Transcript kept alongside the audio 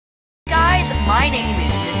My name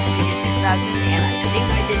is Mr. Junior 6000, and I think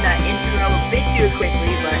I did that intro a bit too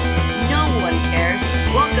quickly, but no one cares.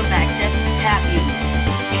 Welcome back to Happy Wheels,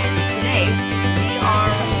 and today we are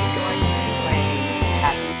going to be playing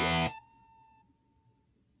Happy Wheels.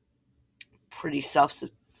 Pretty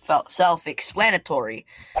self-explanatory.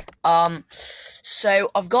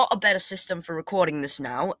 So I've got a better system for recording this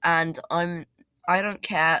now, and I don't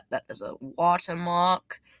care that there's a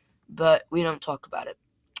watermark, but we don't talk about it.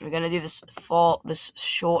 We're gonna do this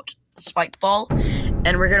short spike fall,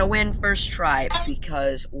 and we're gonna win first try,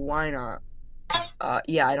 because why not?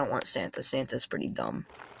 Yeah, I don't want Santa. Santa's pretty dumb.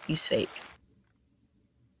 He's fake.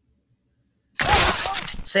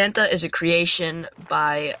 Santa is a creation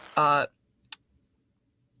by,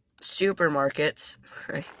 supermarkets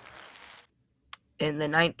in the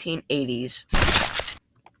 1980s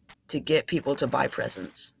to get people to buy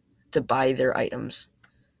presents, to buy their items.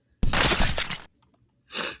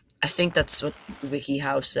 I think that's what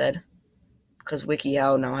WikiHow said, because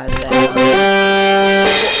WikiHow now has that.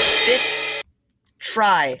 Fifth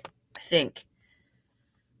try, I think.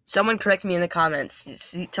 Someone correct me in the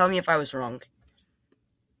comments. Tell me if I was wrong.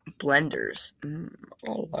 Blenders. I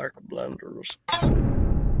like blenders.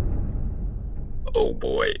 Oh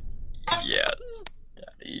boy. Yes,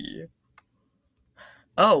 Daddy.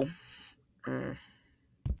 Oh.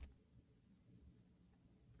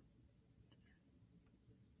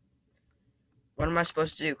 What am I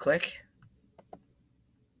supposed to do? Click?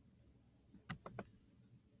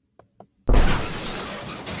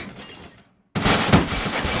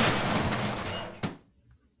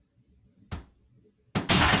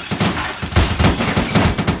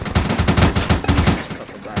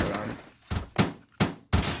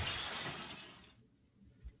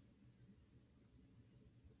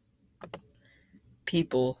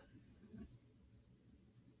 People.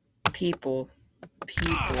 I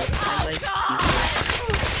like people.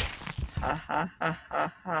 Ha ha ha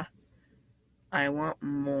ha ha. I want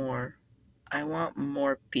more. I want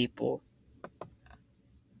more people.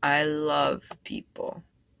 I love people.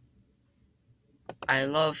 I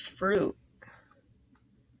love fruit.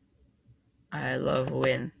 I love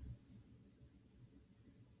win.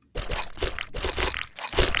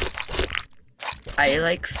 I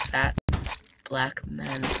like fat black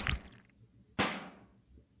men.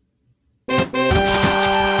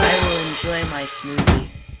 I will enjoy my smoothie.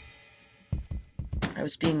 I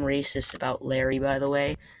was being racist about Larry, by the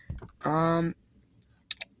way.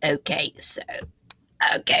 Okay,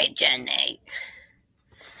 Jenny.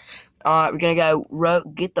 We're gonna go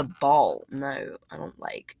get the ball. No, I don't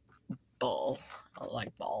like ball. I don't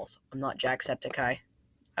like balls. I'm not Jacksepticeye.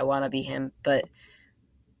 I wanna be him, but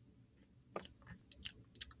I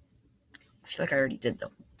feel like I already did,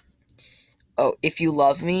 though. Oh, if you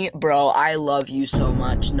love me, bro, I love you so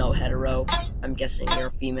much. No hetero. I'm guessing you're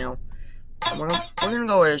a female. And we're gonna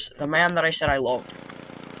go as the man that I said I loved.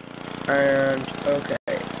 And, okay.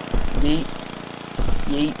 Yeet.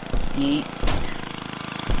 Yeet. Yeet.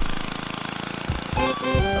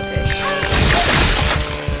 Okay.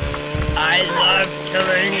 I love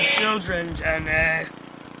killing children, Jenny.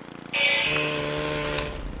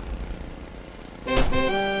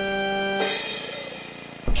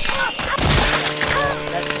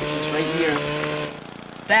 That touches right here.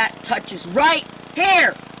 That touches right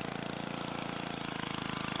here!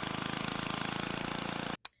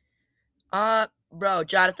 Bro,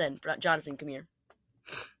 Jonathan, come here.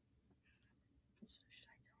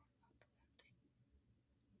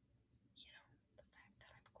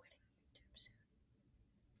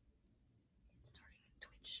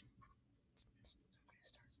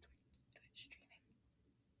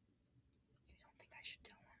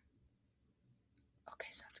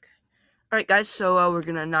 Alright, guys, so we're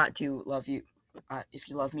gonna not do love you, if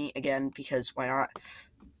you love me, again, because why not?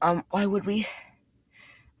 Why would we?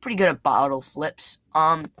 Pretty good at bottle flips.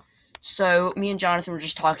 So me and Jonathan were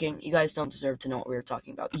just talking. You guys don't deserve to know what we were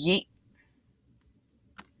talking about. Yeet.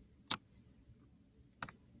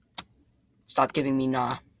 Stop giving me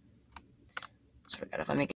nah. Swear to God, if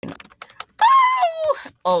I make it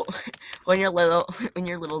oh, when your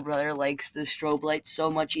little brother likes the strobe light so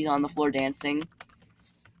much he's on the floor dancing.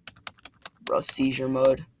 Bro, seizure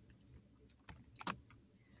mode.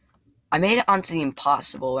 I made it onto the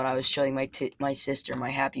impossible when I was showing my sister my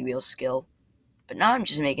Happy Wheels skill. But now I'm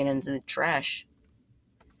just making it into the trash.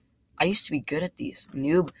 I used to be good at these.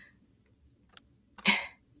 Noob.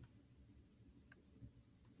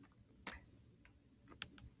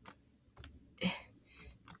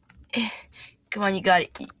 Come on, you got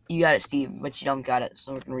it. You got it, Steve, but you don't got it,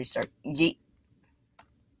 so we're gonna restart. Yeet.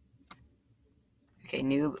 Okay,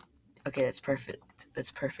 noob. Okay, that's perfect.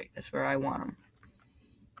 That's perfect. That's where I want them.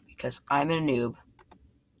 Because I'm a noob.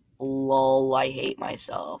 Lol, I hate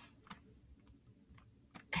myself.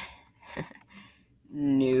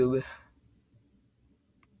 Noob.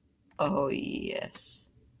 Oh,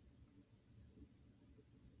 yes.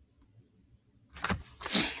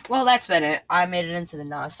 Well, that's been it. I made it into the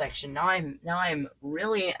now section. Now I'm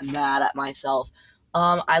really mad at myself.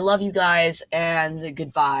 I love you guys, and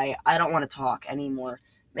goodbye. I don't want to talk anymore.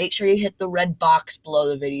 Make sure you hit the red box below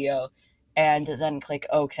the video, and then click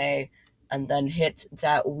OK, and then hit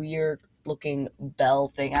that weird looking bell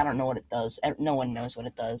thing. I don't know what it does. No one knows what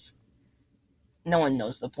it does. No one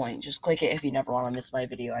knows the point. Just click it if you never want to miss my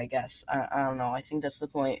video, I guess. I don't know. I think that's the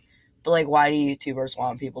point. But, like, why do YouTubers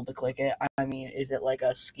want people to click it? I mean, is it like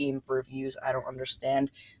a scheme for views? I don't understand.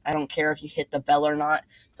 I don't care if you hit the bell or not,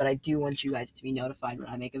 but I do want you guys to be notified when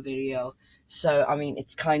I make a video. So, I mean,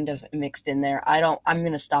 it's kind of mixed in there. I'm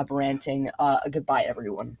going to stop ranting. Goodbye,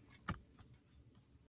 everyone.